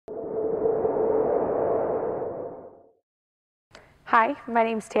Hi, my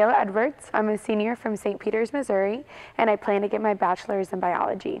name's Taylor Edwards. I'm a senior from St. Peters, Missouri, and I plan to get my bachelor's in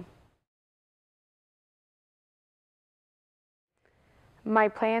biology. My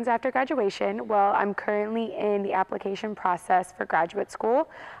plans after graduation, well, I'm currently in the application process for graduate school.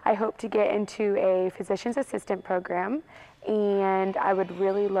 I hope to get into a physician's assistant program, and I would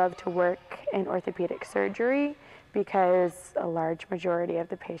really love to work in orthopedic surgery because a large majority of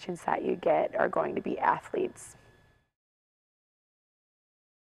the patients that you get are going to be athletes.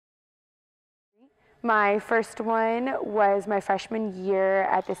 My first one was my freshman year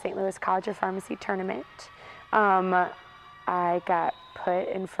at the St. Louis College of Pharmacy tournament. I got put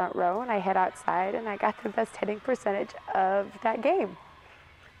in front row and I hit outside and I got the best hitting percentage of that game.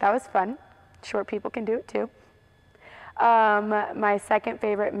 That was fun. Short people can do it too. My second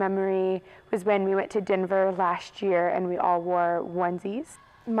favorite memory was when we went to Denver last year and we all wore onesies.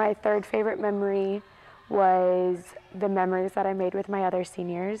 My third favorite memory was the memories that I made with my other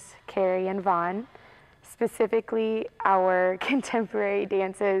seniors, Carrie and Vaughn. Specifically our contemporary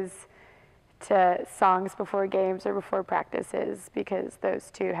dances to songs before games or before practices, because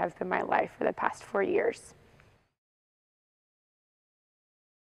those two have been my life for the past 4 years.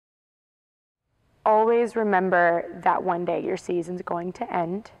 Always remember that one day your season's going to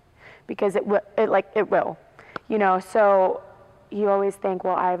end, because it will. You know, so you always think,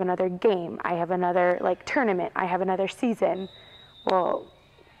 well, I have another game, I have another tournament, I have another season. Well,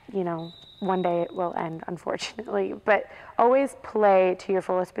 you know, one day it will end, unfortunately, but always play to your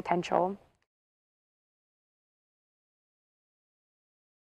fullest potential.